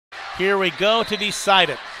Here we go to decide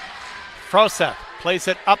it. Froseth plays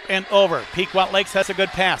it up and over. Pequot Lakes has a good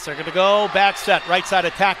pass. They're going to go back set. Right side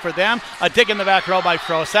attack for them. A dig in the back row by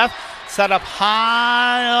Froseth. Set up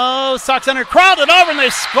high. Oh, Sauk Centre crowded over and they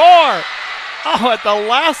score. Oh, at the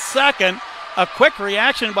last second, a quick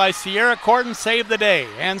reaction by Sierra Corton saved the day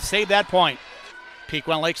and saved that point.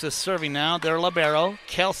 Pequot Lakes is serving now. Their libero,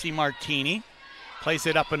 Kelsey Martini. Plays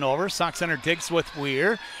it up and over. Sauk Centre digs with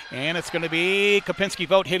Weir. And it's going to be Kopinski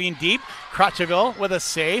Vogt hitting deep. Crotcheville with a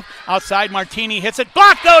save. Outside, Martini hits it.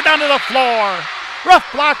 Block, though, down to the floor. Rough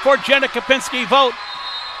block for Jenna Kopinski Vogt.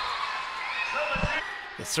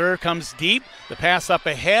 The serve comes deep. The pass up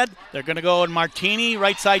ahead. They're going to go in Martini.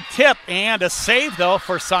 Right side tip. And a save, though,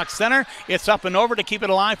 for Sauk Centre. It's up and over to keep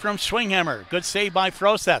it alive from Schwinghammer. Good save by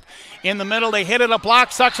Froseth. In the middle, they hit it. A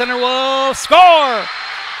block. Sauk Centre will score.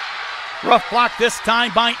 Rough block this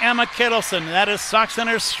time by Emma Kittleson. That is Sauk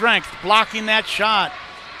Centre's strength, blocking that shot.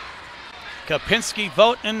 Kopinski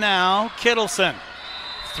Vogt and now Kittleson.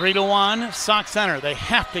 3-1, Sauk Centre. They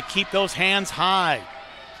have to keep those hands high.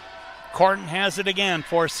 Corton has it again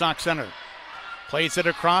for Sauk Centre. Plays it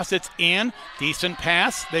across, it's in. Decent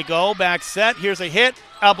pass. They go back set. Here's a hit,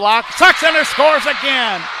 a block. Sauk Centre scores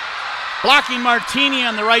again. Blocking Martini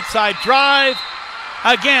on the right side drive.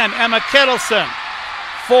 Again, Emma Kittleson.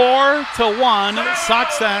 4-1, Sauk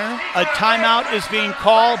Centre. A timeout is being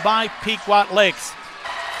called by Pequot Lakes.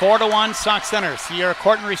 4-1, Sauk Centre. Sierra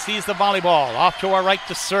Corton receives the volleyball. Off to our right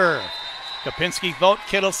to serve. Kopinski Vogt,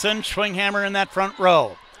 Kittleson, Schwinghammer in that front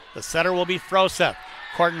row. The setter will be Froseth.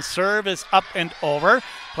 Corton's serve is up and over.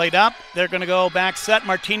 Played up. They're going to go back set.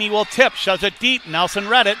 Martini will tip. Shoves it deep. Nelson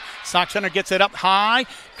read it. Sauk Centre gets it up high.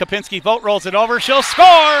 Kopinski Vogt rolls it over. She'll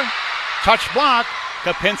score. Touch block.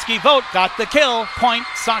 Kopinski Vogt got the kill. Point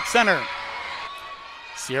Sauk Centre.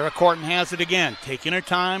 Sierra Corton has it again. Taking her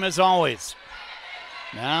time as always.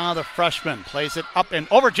 Now the freshman plays it up and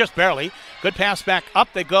over just barely. Good pass back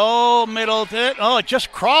up. They go middle to it. Oh, it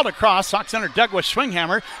just crawled across. Sauk Centre dug with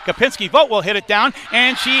Schwinghammer. Kopinski Vogt will hit it down,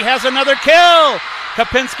 and she has another kill.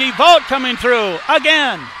 Kopinski Vogt coming through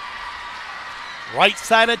again. Right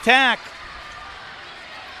side attack.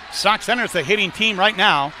 Sauk Centre is the hitting team right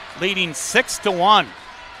now, leading 6-1.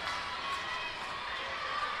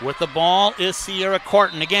 With the ball is Sierra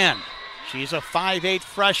Corton again. She's a 5'8"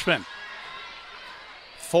 freshman.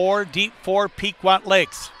 4 deep for Pequot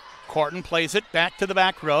Lakes. Corton plays it back to the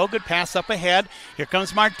back row. Good pass up ahead. Here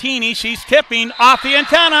comes Martini. She's tipping off the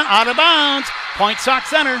antenna, out of bounds. Point Sauk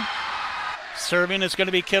Centre. Serving is going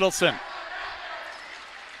to be Kittleson.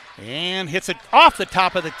 And hits it off the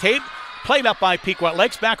top of the tape. Played up by Pequot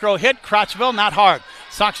Lakes. Back row hit. Crotcheville, not hard.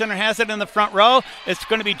 Sauk Centre has it in the front row. It's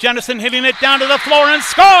going to be Jennison hitting it down to the floor and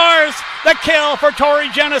scores! The kill for Tori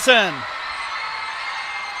Jennison.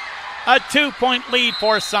 A 2-point lead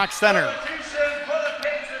for Sauk Centre.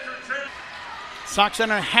 Sauk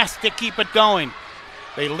Centre has to keep it going.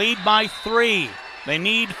 They lead by 3. They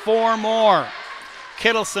need 4 more.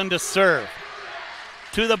 Kittleson to serve.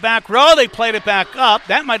 To the back row, they played it back up.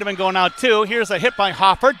 That might have been going out too. Here's a hit by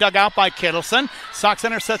Hopper, dug out by Kittleson. Sauk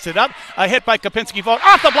Centre sets it up. A hit by Kopinski Vogt.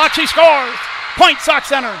 Off the block, she scores! Point Sauk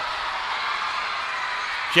Centre.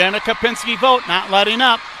 Jenna Kopinski Vogt not letting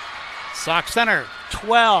up. Sauk Centre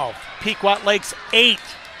 12. Pequot Lakes 8.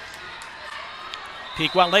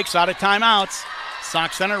 Pequot Lakes out of timeouts.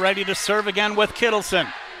 Sauk Centre ready to serve again with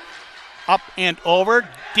Kittleson. Up and over,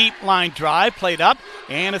 deep line drive, played up,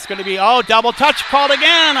 and it's going to be, double touch called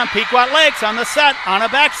again on Pequot Lakes on the set, on a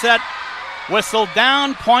back set. Whistled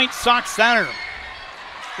down, point Sauk Centre.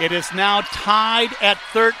 It is now tied at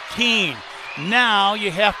 13. Now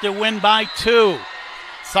you have to win by 2.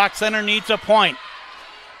 Sauk Centre needs a point.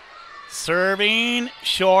 Serving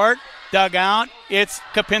short, dug out. It's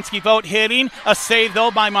Kopinski Vogt hitting. A save,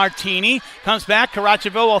 though, by Martini. Comes back.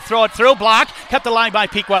 Karacheville will throw it through. Block. Kept alive by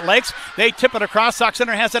Pequot Lakes. They tip it across. Sauk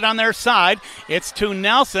Centre has it on their side. It's to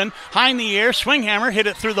Nelson. High in the air. Schwinghammer hit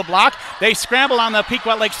it through the block. They scramble on the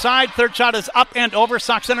Pequot Lakes side. Third shot is up and over.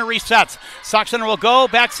 Sauk Centre resets. Sauk Centre will go.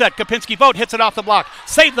 Back set. Kopinski Vogt hits it off the block.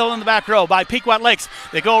 Saved, though, in the back row by Pequot Lakes.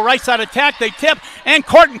 They go right side attack. They tip. And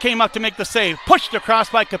Corton came up to make the save. Pushed across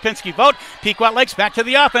by Kopinski Vogt. Pequot Lakes back to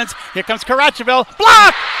the offense. Here comes Karacheville.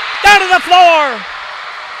 Block! Down to the floor!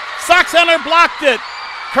 Sauk Centre blocked it.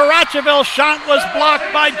 Karacheville's shot was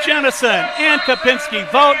blocked by Jennison and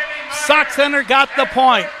Kopinski Vogt. Sauk Centre got the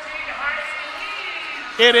point.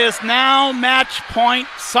 It is now match point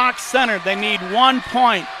Sauk Centre. They need 1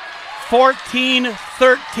 point.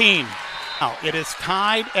 14-13. Now it is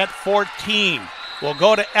tied at 14. We'll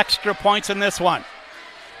go to extra points in this one.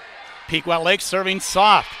 Pequot Lakes serving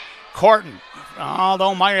soft. Corton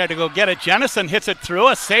Although Meyer had to go get it. Jennison hits it through.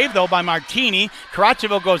 A save, though, by Martini.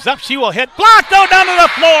 Karachevo goes up. She will hit. Block, though, down to the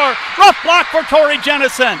floor. Rough block for Tori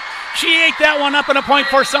Jennison. She ate that one up, and a point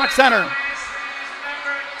for Sauk Centre.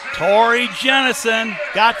 Tori Jennison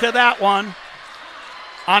got to that one.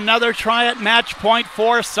 Another try at match point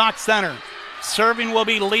for Sauk Centre. Serving will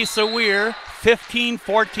be Lisa Weir.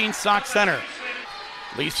 15-14 Sauk Centre.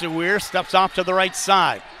 Lisa Weir steps off to the right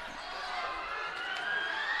side.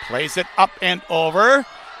 Plays it up and over.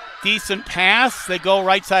 Decent pass. They go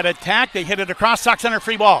right side attack. They hit it across. Sauk Centre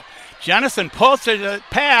free ball. Jennison pulls to the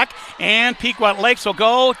pack, and Pequot Lakes will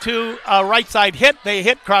go to a right side hit. They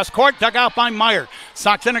hit cross court, dug out by Meyer.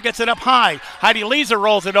 Sauk Centre gets it up high. Heidi Leeser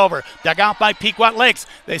rolls it over, dug out by Pequot Lakes.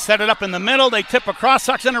 They set it up in the middle. They tip across.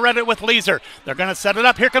 Sauk Centre read it with Leeser. They're going to set it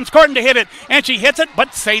up. Here comes Corton to hit it, and she hits it,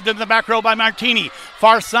 but saved in the back row by Martini.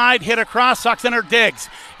 Far side, hit across. Sauk Centre digs,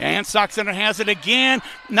 and Sauk Centre has it again.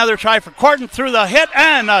 Another try for Corton through the hit,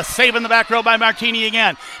 and a save in the back row by Martini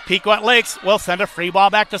again. Pequot Lakes will send a free ball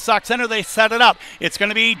back to Sauk Centre. They set it up. It's going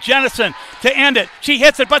to be Jennison to end it. She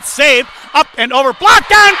hits it, but saved. Up and over. Blocked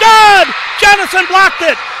down. Good! Jennison blocked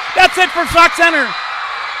it. That's it for Sauk Centre.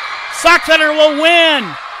 Sauk Centre will win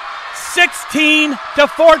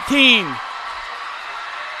 16-14.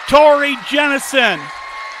 Tori Jennison.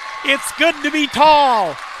 It's good to be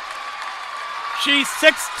tall. She's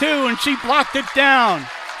 6'2", and she blocked it down.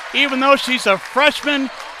 Even though she's a freshman,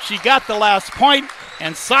 she got the last point,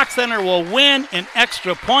 and Sauk Centre will win in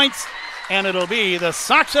extra points, and it'll be the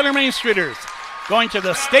Sauk Centre Main Streeters going to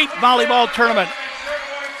the state volleyball tournament.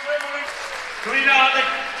 Clean out the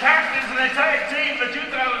captains and the tights.